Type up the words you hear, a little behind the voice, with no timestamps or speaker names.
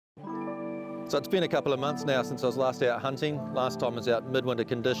So it's been a couple of months now since I was last out hunting. Last time I was out in midwinter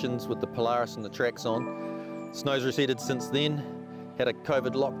conditions with the Polaris and the tracks on. Snow's receded since then, had a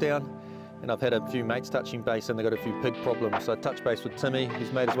COVID lockdown, and I've had a few mates touching base and they've got a few pig problems. So I touched base with Timmy,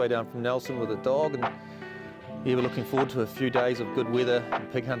 who's made his way down from Nelson with a dog, and yeah, we're looking forward to a few days of good weather and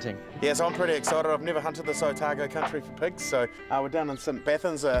pig hunting. Yeah, so I'm pretty excited. I've never hunted this Otago country for pigs, so we're down in St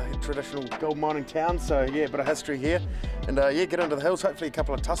Bathans, a traditional gold mining town, so yeah, a bit of history here. And yeah, get into the hills, hopefully a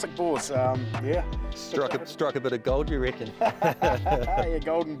couple of tussock boars, yeah. Struck a bit of gold, you reckon? Yeah,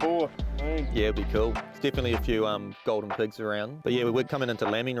 golden boar. Yeah, it'd be cool. There's definitely a few golden pigs around. But yeah, we're coming into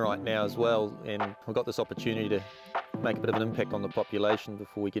lambing right now as well, and we've got this opportunity to make a bit of an impact on the population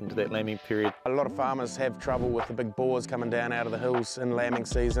before we get into that lambing period. A lot of farmers have trouble with the big boars coming down out of the hills in lambing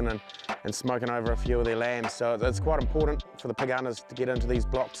season and smoking over a few of their lambs. So it's quite important for the pig hunters to get into these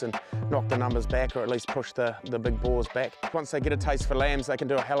blocks and knock the numbers back, or at least push the big boars back. Once they get a taste for lambs, they can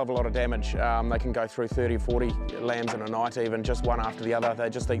do a hell of a lot of damage. They can go through 30 or 40 lambs in a night, even just one after the other. They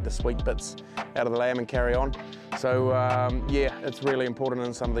just eat the sweet bits out of the lamb and carry on. So yeah, it's really important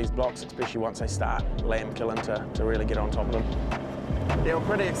in some of these blocks, especially once they start lamb killing, to really get on top of them. Yeah, well,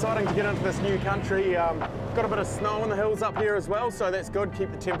 pretty exciting to get into this new country. Got a bit of snow in the hills up here as well, so that's good,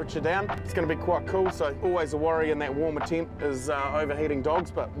 keep the temperature down. It's going to be quite cool, so always a worry in that warmer temp is overheating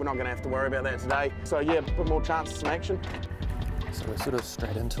dogs, but we're not going to have to worry about that today. So yeah, a bit more chance of some action. So we're sort of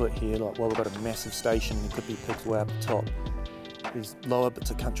straight into it here, like, well, we've got a massive station, there could be pigs way up the top. These lower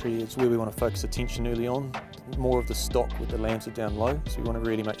bits of country is where we want to focus attention early on. More of the stock with the lambs are down low, so we want to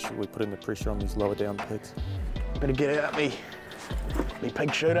really make sure we put in the pressure on these lower down pigs. Better get out me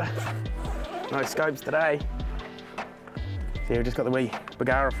pig shooter. No scopes today. So yeah, we just got the wee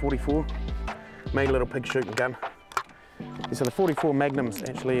Boar 44, made a little pig shooting gun. Yeah, so the 44 Magnum's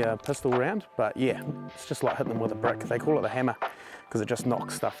actually a pistol round, but yeah, it's just like hitting them with a brick. They call it the hammer because it just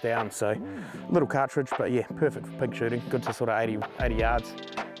knocks stuff down. So little cartridge, but yeah, perfect for pig shooting. Good to sort of 80 yards.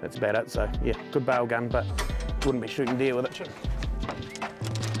 That's about it. So yeah, good bail gun, but wouldn't be shooting deer with it.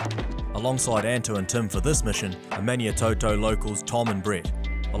 Alongside Anto and Tim for this mission are Maniatoto locals Tom and Brett,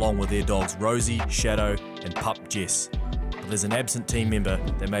 along with their dogs Rosie, Shadow and pup Jess. But there's an absent team member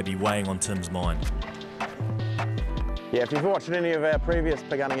that may be weighing on Tim's mind. Yeah, if you've watched any of our previous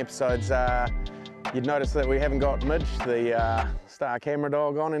pig hunting episodes, you'd notice that we haven't got Midge, the star camera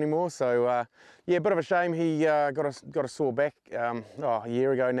dog, on anymore. So yeah, a bit of a shame. He got a sore back a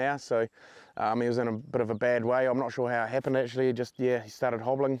year ago now, so he was in a bit of a bad way. I'm not sure how it happened actually. Just yeah, he started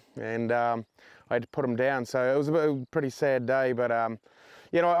hobbling, and I had to put him down. So it was a pretty sad day, but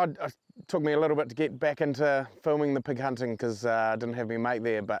you know, it took me a little bit to get back into filming the pig hunting because I didn't have my mate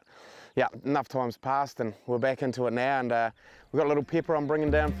there. But yeah, enough time's passed and we're back into it now, and we've got a little Pepper I'm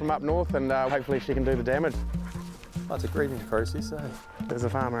bringing down from up north, and hopefully she can do the damage. Oh, it's a grieving process, eh? As a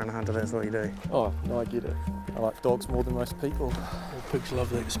farmer and a hunter, that's what you do. Oh, no, I get it. I like dogs more than most people. Well, pigs love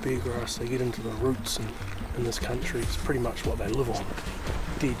that spear grass. They get into the roots, and in this country it's pretty much what they live on.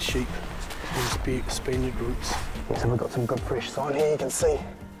 Dead sheep and Spaniard roots. So we've got some good fresh sign here. You can see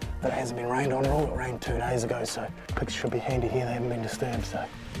that it hasn't been rained on at all. It rained 2 days ago, so pigs should be handy here. They haven't been disturbed, so.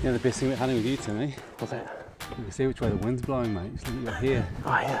 You know the best thing about hunting with you, Timmy? What's that? You can see which way the wind's blowing, mate. Just look at your hair.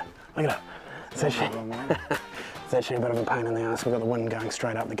 Oh yeah, look at it. It's actually a bit of a pain in the ass. We've got the wind going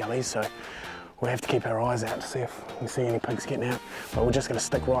straight up the gullies, so we have to keep our eyes out to see if we can see any pigs getting out. But we're just going to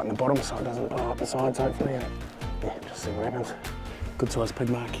stick right in the bottom so it doesn't blow up the sides, hopefully. And yeah, just see what happens. Good sized pig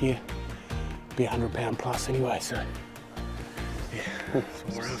mark here. Be 100 pound plus anyway, so yeah, that's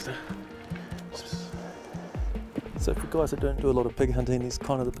what we're after. So for guys that don't do a lot of pig hunting, there's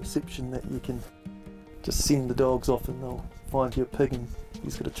kind of the perception that you can just send the dogs off and they'll find your pig and you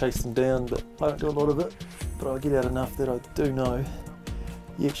just got to chase them down, but I don't do a lot of it. But I get out enough that I do know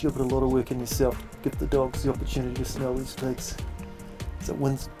you actually put a lot of work in yourself. Give the dogs the opportunity to smell these pigs. So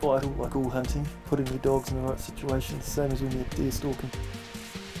wind's vital, like all hunting, putting your dogs in the right situation, same as when you're deer stalking.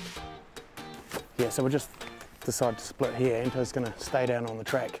 Yeah, so we just decided to split here. Anto's going to stay down on the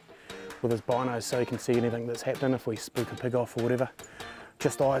track with his binos so he can see anything that's happening if we spook a pig off or whatever.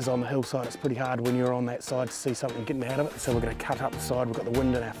 Just eyes on the hillside, it's pretty hard when you're on that side to see something getting out of it, so we're going to cut up the side. We've got the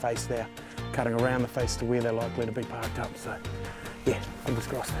wind in our face there, cutting around the face to where they're likely to be parked up, so yeah, fingers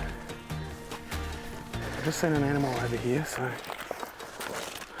crossed. I've just seen an animal over here, so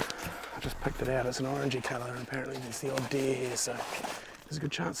I just picked it out. It's an orangey colour, and apparently there's the odd deer here, so there's a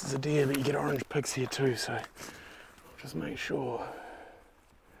good chance it's a deer, but you get orange pigs here too, so just make sure.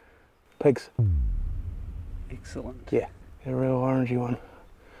 Pigs. Excellent. Yeah, a real orangey one.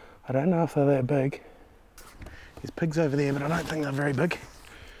 I don't know if they're that big. There's pigs over there, but I don't think they're very big.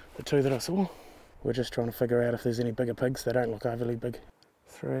 The two that I saw. We're just trying to figure out if there's any bigger pigs. They don't look overly big.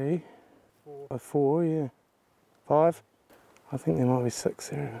 3, 4, yeah. 5? I think there might be 6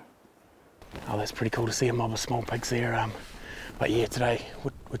 there. Oh, that's pretty cool to see a mob of small pigs there. But yeah, today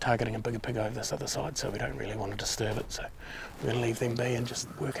we're targeting a bigger pig over this other side, so we don't really want to disturb it. So we're going to leave them be and just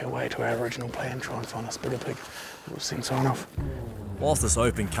work our way to our original plan, try and find this bigger pig that we've seen sign off. Whilst this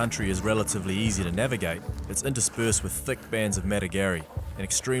open country is relatively easy to navigate, it's interspersed with thick bands of matagari, an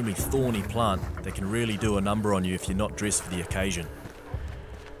extremely thorny plant that can really do a number on you if you're not dressed for the occasion.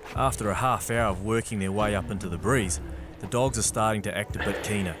 After a half hour of working their way up into the breeze, the dogs are starting to act a bit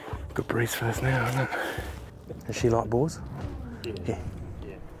keener. Good breeze first now, isn't it? Does she like boars? Yeah.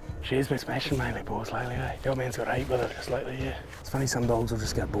 She has been smashing mainly boars lately, eh? The old man's got a heap with it just lately, yeah. It's funny, some dogs will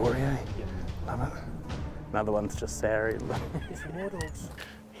just go boary, eh? Love it. Another one's just Sari.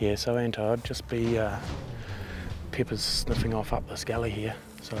 Yeah, so Anto, I'd just be Pepper's sniffing off up this gully here,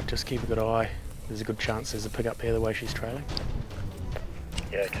 so I'd just keep a good eye. There's a good chance there's a pig up there the way she's trailing.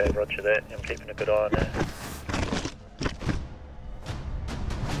 Yeah, okay, roger that. I'm keeping a good eye on that.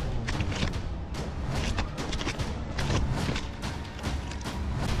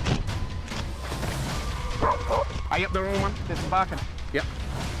 Yep, they're on one. There's the barking. Yep.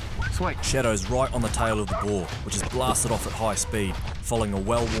 Sweet. Shadow's right on the tail of the boar, which is blasted off at high speed, following a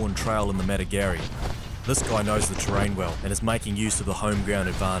well-worn trail in the matagari. This guy knows the terrain well and is making use of the home ground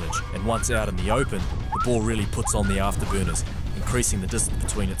advantage, and once out in the open, the boar really puts on the afterburners, increasing the distance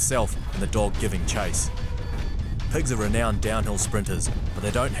between itself and the dog giving chase. Pigs are renowned downhill sprinters, but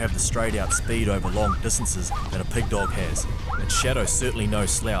they don't have the straight-out speed over long distances that a pig dog has, and Shadow's certainly no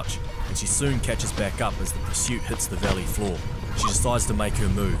slouch, and she soon catches back up as the pursuit hits the valley floor. She decides to make her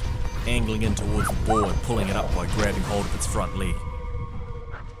move, angling in towards the boar and pulling it up by grabbing hold of its front leg.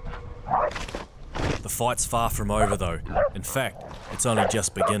 The fight's far from over though. In fact, it's only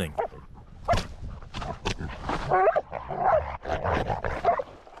just beginning.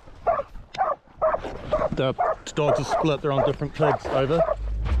 The dogs are split, they're on different pigs, over.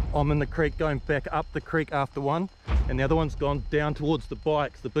 I'm in the creek going back up the creek after one, and the other one's gone down towards the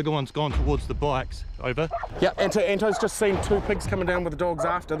bikes. The bigger one's gone towards the bikes, over. Yeah, Anto's just seen 2 pigs coming down with the dogs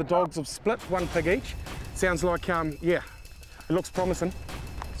after. The dogs have split, 1 pig each. Sounds like, yeah, it looks promising.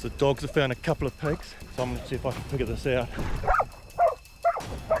 So the dogs have found a couple of pigs, so I'm gonna see if I can figure this out.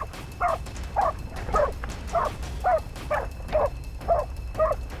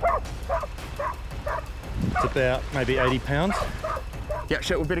 It's about maybe 80 pounds. Yeah,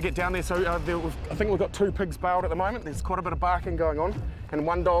 shit, we better get down there. So I think we've got 2 pigs bailed at the moment. There's quite a bit of barking going on, and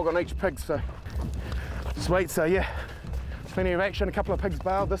 1 dog on each pig, so sweet. So yeah, plenty of action, a couple of pigs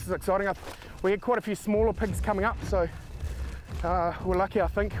bailed. This is exciting. We had quite a few smaller pigs coming up, so we're lucky, I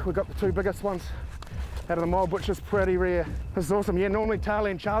think. We got the 2 biggest ones out of the mob, which is pretty rare. This is awesome. Yeah, normally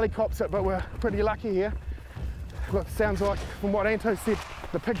Charlie and Charlie cops it, but we're pretty lucky here. Look, sounds like, from what Anto said,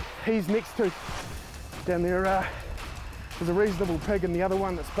 the pig he's next to down there is a reasonable pig, and the other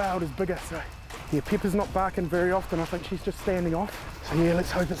one that's bailed is bigger. So yeah, Pepper's not barking very often. I think she's just standing off. So yeah,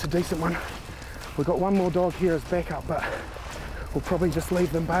 let's hope it's a decent one. We've got 1 more dog here as backup, but we'll probably just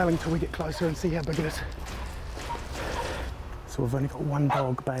leave them bailing till we get closer and see how big it is. So we've only got 1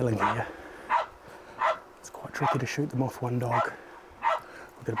 dog bailing here. It's quite tricky to shoot them off 1 dog.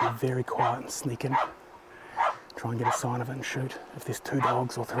 We've got to be very quiet and sneak in. Try and get a sign of it and shoot. If there's 2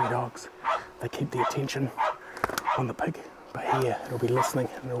 dogs or 3 dogs, they keep the attention on the pig. But here, it'll be listening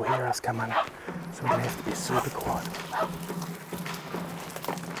and it'll hear us come in. So we're going to have to be super quiet.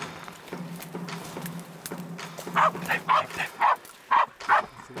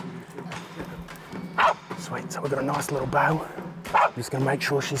 Sweet, so we've got a nice little bow. I'm just going to make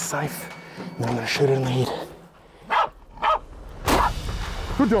sure she's safe, and then I'm going to shoot her in the head.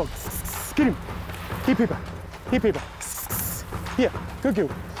 Good dog. Get him. Here, Pepper. Here, Pepper. Here. Good girl.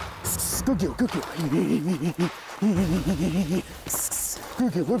 Good girl. Good girl.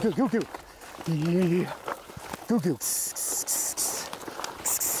 Good girl. Good girl. Good girl. Yeah. Good girl.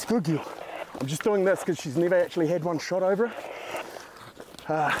 Good girl. I'm just doing this because she's never actually had one shot over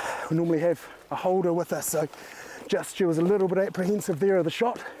her. We normally have a holder with us, so she was a little bit apprehensive there of the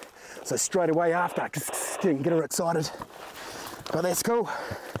shot. So straight away after, get her excited. But that's cool.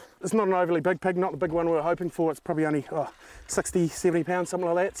 It's not an overly big pig, not the big one we were hoping for. It's probably only 60, 70 pounds, something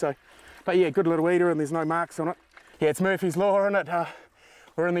like that. So, but yeah, good little eater, and there's no marks on it. Yeah, it's Murphy's Law, isn't it?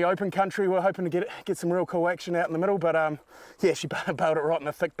 We're in the open country. We're hoping to get some real cool action out in the middle, but yeah, she bailed it right in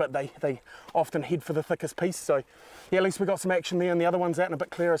the thick, but they often head for the thickest piece. So yeah, at least we got some action there, and the other one's out in a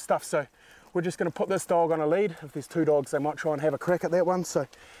bit clearer stuff. So we're just going to put this dog on a lead. If there's 2 dogs, they might try and have a crack at that one. So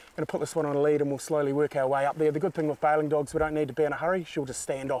going to put this one on a lead, and we'll slowly work our way up there. The good thing with bailing dogs, we don't need to be in a hurry. She'll just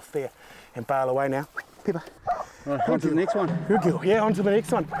stand off there and bail away now. Pepper. Right, on to the next one. Good girl. Yeah, on to the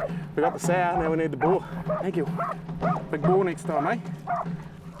next one. We got the sow, now we need the boar. Thank you. Big boar next time, eh?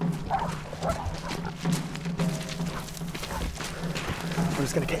 I'm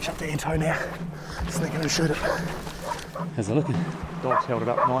just going to catch up to Anto now. Sneak in and shoot it. How's it looking? Dog's held it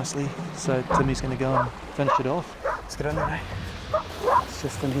up nicely, so Timmy's going to go and finish it off. Let's get in there, eh? It's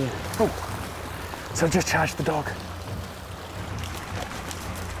just in here. Oh, so just charged the dog.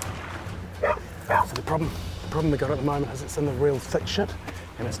 So the problem we got at the moment is it's in the real thick shit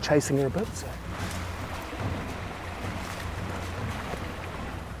and it's chasing her a bit. So.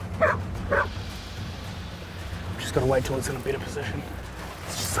 Just got to wait till it's in a better position.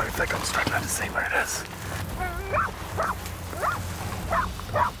 It's just so thick I'm struggling to see where it is.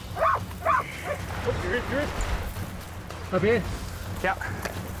 Up here. Yep.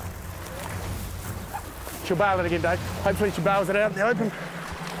 She'll bail it again, Dave. Hopefully she bails it out in the open.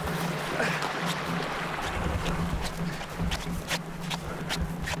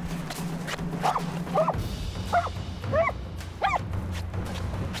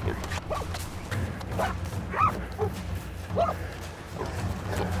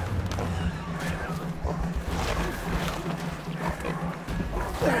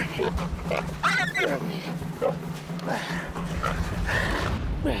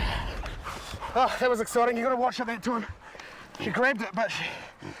 Oh, that was exciting. You got to watch it that time. She grabbed it, but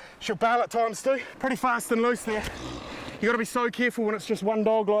she'll bail at times too. Pretty fast and loose there. You got to be so careful when it's just one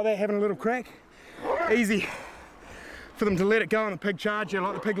dog like that having a little crack. Easy for them to let it go and the pig charge you,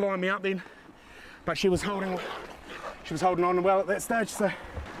 like the pig lined me up then. But she was holding on well at that stage. So.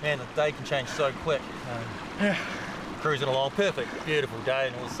 Man, the day can change so quick. Yeah. Cruising along, perfect, beautiful day,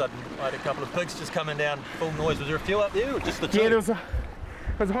 and all of a sudden I had a couple of pigs just coming down full noise. Was there a few up there, or just the two? Yeah, there was a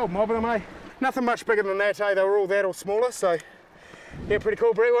whole mob of them, eh? Nothing much bigger than that, eh? They were all that or smaller, so yeah, pretty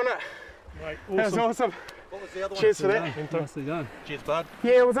cool, Brett, wasn't it? Right, awesome. That was awesome. What was the other Cheers for one? that. Nicely done. Cheers, bud.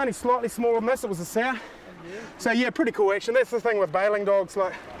 Yeah, it was only slightly smaller than this. It was a sow. So yeah, pretty cool action. That's the thing with bailing dogs.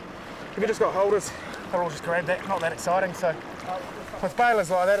 Like, if you just got holders, they'll all just grab that. Not that exciting. So with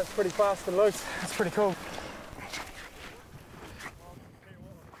bailers like that, it's pretty fast and loose. It's pretty cool.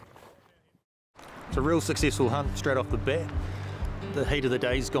 It's a real successful hunt straight off the bat. The heat of the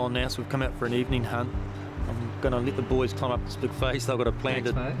day's gone now, so we've come out for an evening hunt. I'm going to let the boys climb up this big face. They've got a plan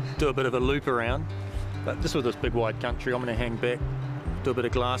to do a bit of a loop around. But just with this big wide country, I'm going to hang back, do a bit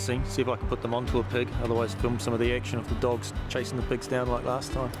of glassing, see if I can put them onto a pig. Otherwise, film some of the action of the dogs chasing the pigs down like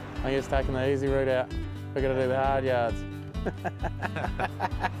last time. I'm just taking the easy route out. We're going to do the hard yards.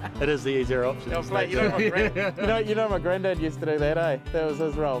 It is the easier option. You know my granddad used to do that, eh? That was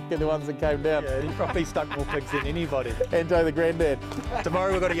his role. Get the ones that came down. Yeah, he probably stuck more pigs than anybody. Anto the granddad.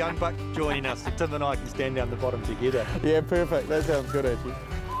 Tomorrow we've got a young buck joining us, so Tim and I can stand down the bottom together. Yeah, perfect. That sounds good, actually.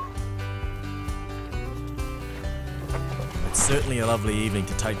 It's certainly a lovely evening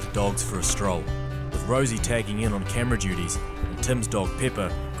to take the dogs for a stroll, with Rosie tagging in on camera duties and Tim's dog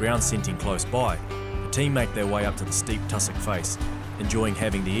Pepper ground scenting close by. The team make their way up to the steep tussock face, enjoying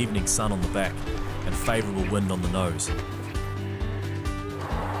having the evening sun on the back and favourable wind on the nose.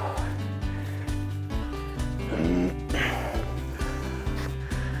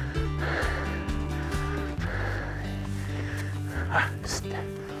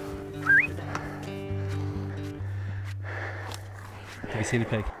 Have you seen a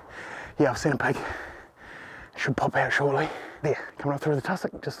pig? Yeah, I've seen a pig. Should pop out shortly. There, coming up through the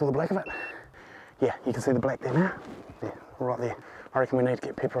tussock, just saw the black of it. Yeah, you can see the black there now. Yeah, right there. I reckon we need to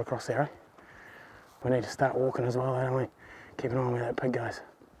get Pepper across there, eh? We need to start walking as well, don't we? Keep an eye on where that pig goes.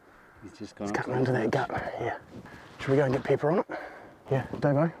 He's just gone. He's cutting into that gut, yeah. Should we go and get Pepper on it? Yeah,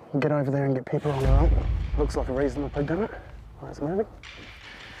 Davo, we'll get over there and get Pepper on it. Looks like a reasonable pig, doesn't it? Well, it's moving.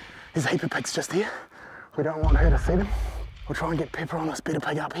 There's a heap of pigs just here. We don't want her to see them. We'll try and get Pepper on this better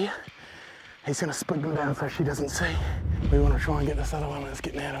pig up here. He's going to split them down so she doesn't see. We want to try and get this other one that's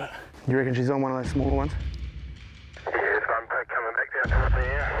getting out of it. You reckon she's on one of those smaller ones? Yeah, there's one pig coming back down towards me,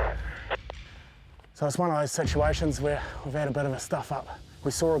 yeah. So it's one of those situations where we've had a bit of a stuff up. We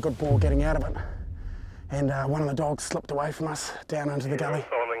saw a good boar getting out of it, and one of the dogs slipped away from us down into the gully.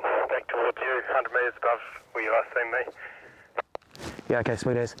 Falling back towards you, 100 metres above where you last seen me. Yeah, okay,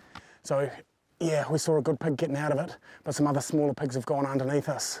 sweet as. So, yeah, we saw a good pig getting out of it, but some other smaller pigs have gone underneath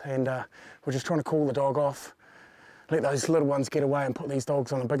us, and we're just trying to cool the dog off, let those little ones get away and put these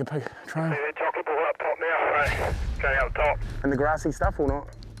dogs on a bigger pig trail. See that chocolate ball up top now, right? Going up top. And the grassy stuff or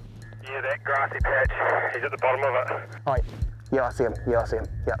not? Yeah, that grassy patch, he's at the bottom of it. Oh, yeah, I see him. Yeah, I see him.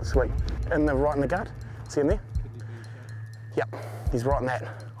 Yeah, sweet. Right in the gut. See him there? Yep, he's right in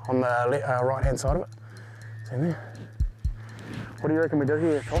that, on the right-hand side of it. See him there? What do you reckon we do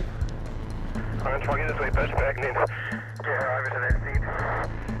here, Tom? I'm going to try and get this way bush back and then get her over to that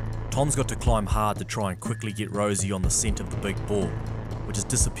seat. Tom's got to climb hard to try and quickly get Rosie on the scent of the big boar, which has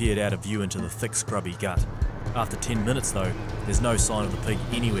disappeared out of view into the thick scrubby gut. After 10 minutes though, there's no sign of the pig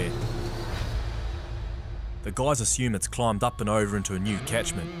anywhere. The guys assume it's climbed up and over into a new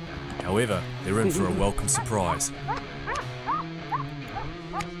catchment. However, they're in for a welcome surprise.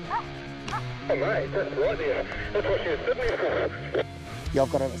 Oh mate, that's right there. That's what she was sitting there for. Yeah,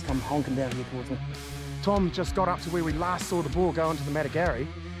 I've got it. It's come honking down here towards me. Tom just got up to where we last saw the boar go into the Madagascar,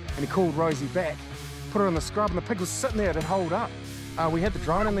 and he called Rosie back, put her in the scrub, and the pig was sitting there. It had holed up. We had the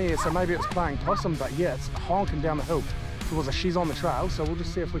drone in there, so maybe it was playing possum, but yeah, it's honking down the hill towards us. She's on the trail, so we'll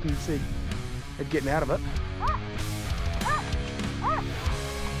just see if we can see it getting out of it.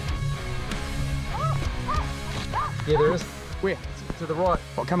 Yeah, there is. Where? To the right.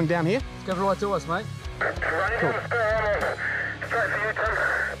 What, coming down here? It's coming right to us, mate. Cool.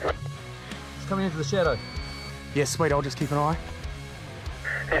 It's coming into the shadow. Yeah, sweet, I'll just keep an eye.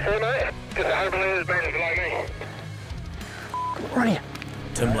 You see, mate? Just 100 metres below me. Right here.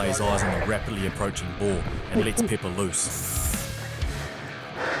 Tim lays eyes on the rapidly approaching boar and lets Pepper loose.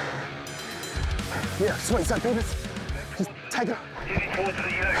 Yeah, sweet, so Peppers. Just take it. Heading towards the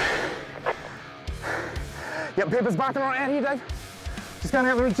ute. Yep, Pepper's barking right out here, Dave. Just going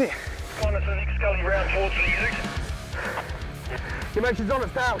out the ridge there. Find us the next gully round towards the ute. Yeah, mate, she's on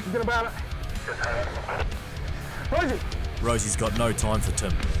its tail. She's gonna bail it. Rosie! Rosie's got no time for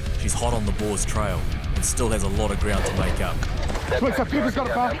Tim. She's hot on the boar's trail and still has a lot of ground to make up. Sweet, so Pepper's got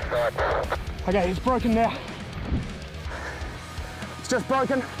it back. Okay, it's broken now. It's just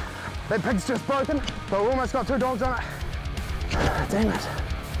broken. That pig's just broken, but we've almost got 2 dogs on it. Damn it.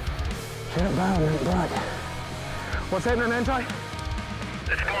 Should have bailed and it broke. What's happening, Anto?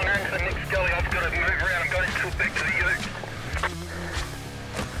 It's gone into the next gully. I've got to move around. I'm going to tilt back to the ute.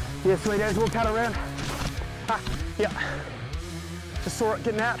 Yeah, sweet as, we'll cut around. Yeah. Just saw it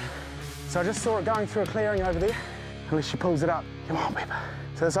getting out. So I just saw it going through a clearing over there. Unless she pulls it up. Come on, Pepper.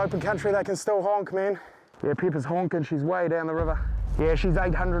 So this open country, they can still honk, man. Yeah, Pepper's honking. She's way down the river. Yeah, she's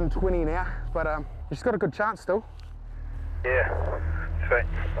 820 now, but she's got a good chance still. Yeah, sweet.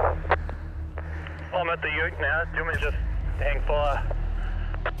 I'm at the ute now. Do you want me to just hang fire?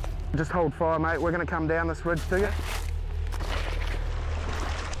 Just hold fire, mate. We're going to come down this ridge to you.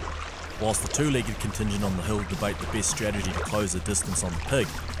 Whilst the two-legged contingent on the hill debate the best strategy to close the distance on the pig,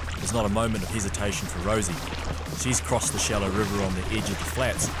 there's not a moment of hesitation for Rosie. She's crossed the shallow river on the edge of the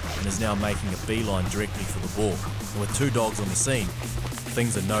flats and is now making a beeline directly for the boar. And with 2 dogs on the scene,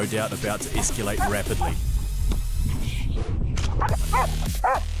 things are no doubt about to escalate rapidly.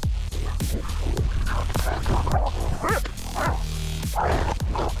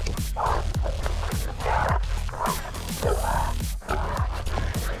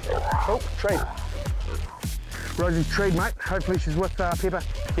 Oh, treed. Rosie's treed, mate. Hopefully she's with Pepper.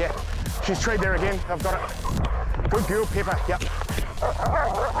 Yeah, she's treed there again. I've got it. Good girl, Pepper. Yep.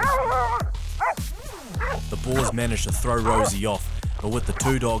 The boar's managed to throw Rosie off, but with the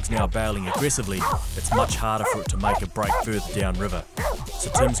 2 dogs now bailing aggressively, it's much harder for it to make a break further downriver. So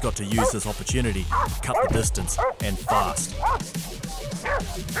Tim's got to use this opportunity to cut the distance, and fast.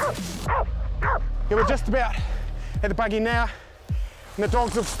 Yeah, we're just about at the buggy now, and the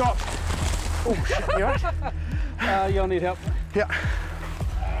dogs have stopped. Oh shit, you alright? You'll need help. Yeah.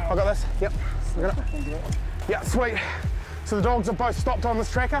 I got this. Yep. I got it. Yeah, sweet. So the dogs have both stopped on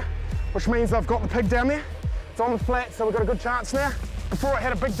this tracker, which means they've got the pig down there. It's on the flat, so we've got a good chance now. Before it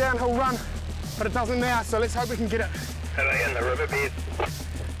had a big downhill run, but it doesn't now, so let's hope we can get it. Are they in the riverbed?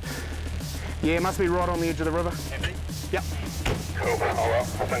 Yeah, it must be right on the edge of the river. Yep. Cool. Oh well,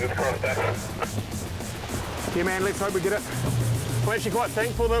 fingers crossed that. Yeah, man, let's hope we get it. I'm actually quite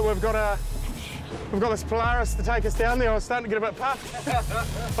thankful that we've got this Polaris to take us down there. I was starting to get a bit puffed.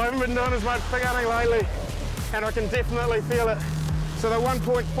 I haven't been doing as much pig hunting lately, and I can definitely feel it. So they're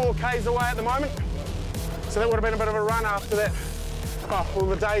 1.4 k's away at the moment. So that would have been a bit of a run after that. Oh, all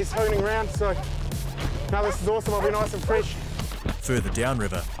the days hooning around, so now this is awesome. I'll be nice and fresh. Further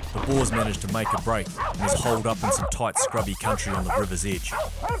downriver, the boar's managed to make a break and is holed up in some tight scrubby country on the river's edge.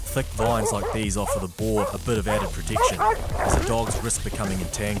 Thick vines like these offer the boar a bit of added protection, as the dogs risk becoming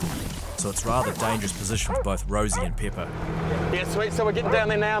entangled. So it's a rather dangerous position for both Rosie and Pepper. Yeah, sweet. So we're getting down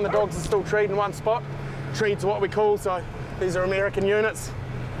there now, and the dogs are still treed in one spot. Treed's what we call, so these are American units.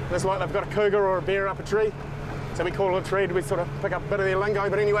 It's like they've got a cougar or a bear up a tree. So we call it a treed. We sort of pick up a bit of their lingo.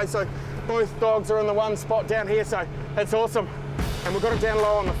 But anyway, so both dogs are in the one spot down here, so that's awesome. And we've got it down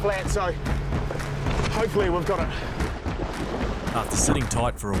low on the flat, so hopefully we've got it. After sitting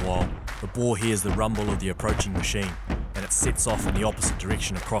tight for a while, the boar hears the rumble of the approaching machine, and it sets off in the opposite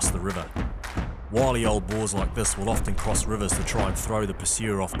direction across the river. Wily old boars like this will often cross rivers to try and throw the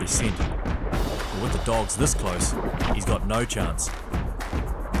pursuer off their scent. But with the dogs this close, he's got no chance.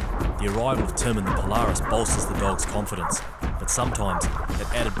 The arrival of Tim and the Polaris bolsters the dog's confidence, but sometimes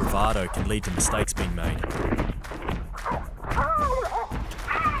that added bravado can lead to mistakes being made.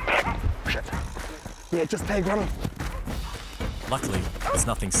 Shit. Yeah, just tag running. Luckily, there's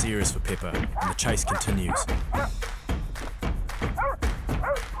nothing serious for Pepper, and the chase continues.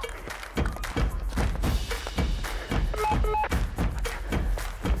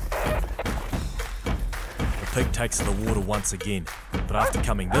 The pig takes to the water once again, but after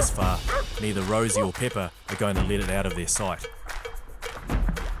coming this far, neither Rosie or Pepper are going to let it out of their sight.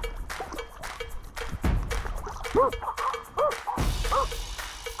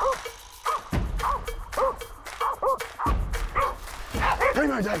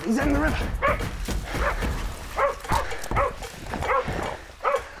 Primo, Dave, he's in the river.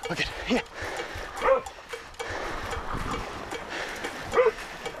 Okay, here.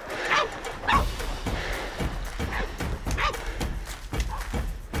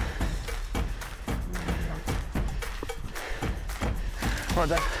 All right,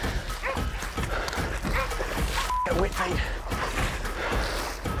 Dave. Get wet feet.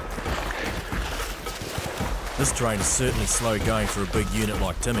 This terrain is certainly slow going for a big unit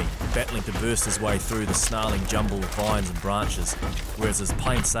like Timmy, battling to burst his way through the snarling jumble of vines and branches, whereas it's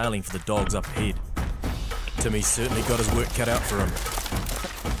plain sailing for the dogs up ahead. Timmy's certainly got his work cut out for him.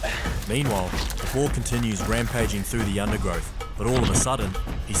 Meanwhile, the boar continues rampaging through the undergrowth, but all of a sudden,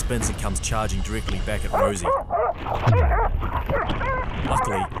 he spins and comes charging directly back at Rosie.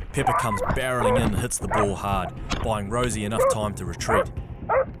 Luckily, Pepper comes barreling in and hits the boar hard, buying Rosie enough time to retreat.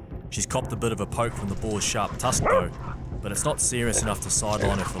 She's copped a bit of a poke from the boar's sharp tusk though, but it's not serious enough to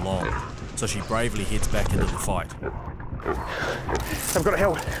sideline her for long, so she bravely heads back into the fight. I've got a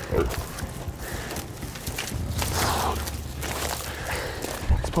hill.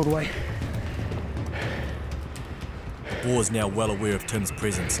 It's pulled away. The boar is now well aware of Tim's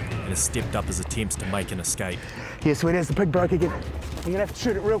presence and has stepped up his attempts to make an escape. Yeah, sweet as the pig broke again. I'm gonna have to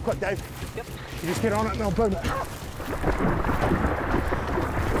shoot it real quick, Dave. Yep. You just get on it and I'll boom it.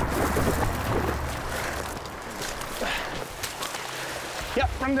 Yep,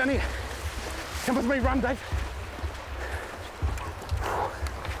 run down here. Come with me, run, Dave.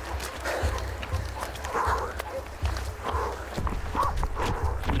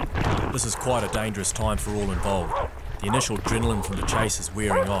 This is quite a dangerous time for all involved. The initial adrenaline from the chase is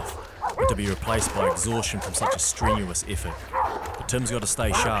wearing off, but to be replaced by exhaustion from such a strenuous effort. But Tim's got to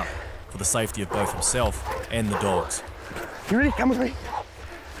stay sharp for the safety of both himself and the dogs. You ready? Come with me.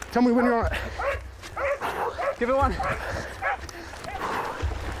 Tell me when you're on it. Give it one.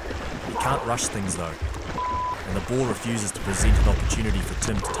 He can't rush things though, and the boar refuses to present an opportunity for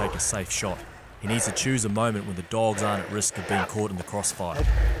Tim to take a safe shot. He needs to choose a moment when the dogs aren't at risk of being caught in the crossfire.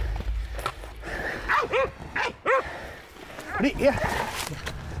 Ready? Yeah.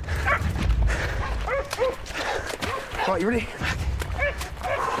 Right, you ready?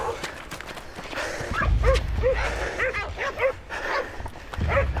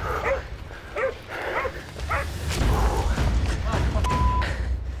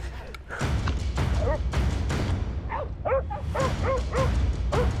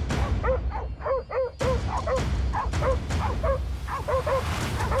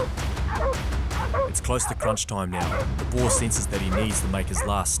 It's close to crunch time now. The boar senses that he needs to make his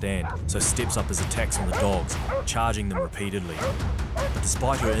last stand, so steps up his attacks on the dogs, charging them repeatedly. But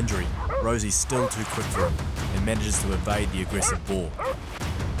despite her injury, Rosie's still too quick for him and manages to evade the aggressive boar.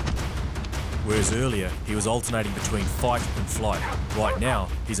 Whereas earlier, he was alternating between fight and flight. Right now,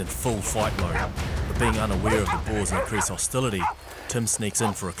 he's in full fight mode. But being unaware of the boar's increased hostility, Tim sneaks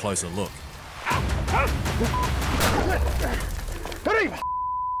in for a closer look.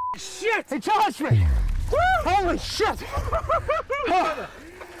 Shit! He charged me! Holy shit! Oh.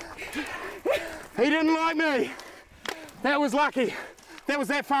 He didn't like me. That was lucky. That was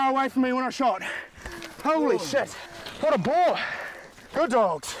that far away from me when I shot. Holy shit! What a boar! Good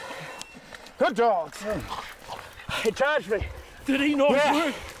dogs. Good dogs. He charged me. Did he not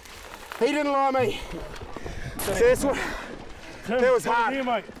work? He didn't like me. See, that's what, that was hard. Here,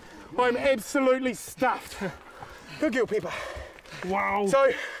 mate. I'm absolutely stuffed. Good girl, Pepper. Wow.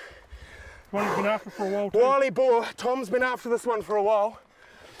 So, one you've been after for a while too. Wily boar, Tom's been after this one for a while.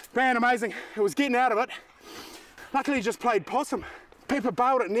 Man, amazing. It was getting out of it. Luckily, he just played possum. Pepper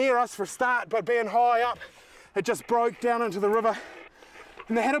bailed it near us for a start, but being high up, it just broke down into the river.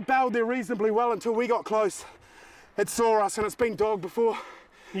 And they had it bailed there reasonably well until we got close. It saw us and it's been dogged before.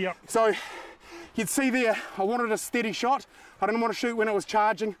 Yep. So, you'd see there, I wanted a steady shot. I didn't want to shoot when it was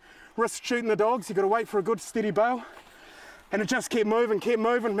charging. risk shooting the dogs. You've got to wait for a good steady bail. And it just kept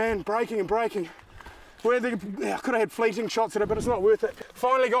moving, man, braking and braking. I could have had fleeting shots at it, but it's not worth it.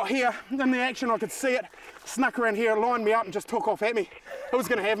 Finally got here, in the action I could see it, snuck around here, lined me up and just took off at me. It was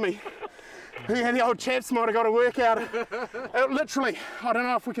going to have me. Yeah, the old chaps might have got a workout. It literally, I don't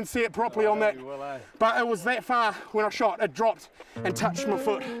know if we can see it properly on that, but it was that far when I shot. It dropped and touched my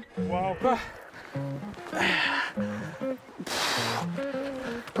foot. Wow.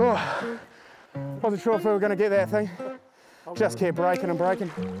 Oh, wasn't sure if we were going to get that thing. Just kept braking and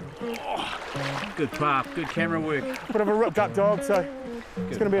braking. Good clap, good camera work. Bit of a ripped up dog, so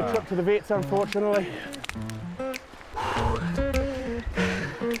it's going to be a trip to the vets, unfortunately.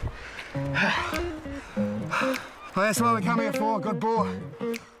 Well, that's what we come here for, a good boar.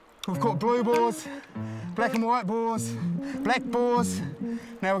 We've caught blue boars, black and white boars, black boars.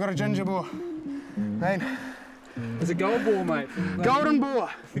 Now we've got a ginger boar. Man. It's a gold boar, mate. Golden boar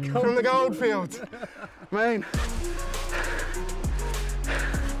from the gold fields. Man.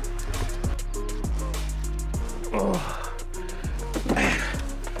 Oh.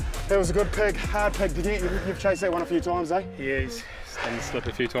 That was a good pig, hard pig to get. You've chased that one a few times, eh? Yeah, he's done the slip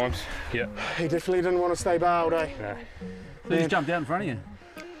a few times. Yeah. He definitely didn't want to stay bailed, eh? No. He just jumped out in front of you.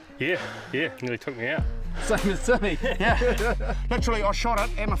 Yeah, nearly took me out. Same as Timmy. Yeah. Literally, I shot it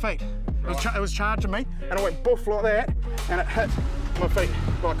at my feet. It was charging me, and I went boof like that, and it hit my feet,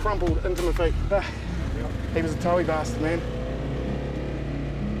 like crumpled into my feet. He was a toey bastard, man.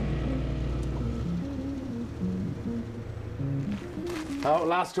 Oh,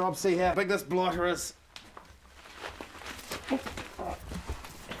 last job, see how big this blighter is. Got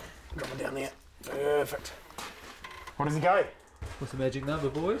one down there. Perfect. What does he go? What's the magic number,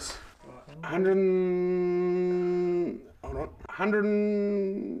 boys? 100 hold on.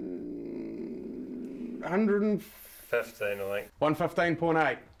 15, I think.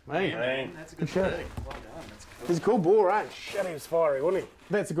 115.8. Man. That's a good shit. pig. Well done. That's cool. He's a cool boar, eh? Shit, he was fiery, wasn't he?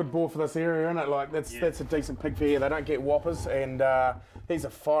 That's a good boar for this area, isn't it? Like, that's a decent pig for here. They don't get whoppers, and he's a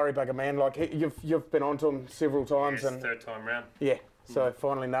fiery bugger, man. Like, you've been onto him several times. Yes, and third time round. Yeah, so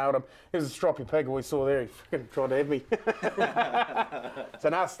finally nailed him. He was a stroppy pig we saw there. He freaking tried to have me.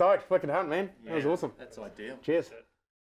 So, stoked. Wicked hunt, man. That was awesome. That's ideal. Cheers.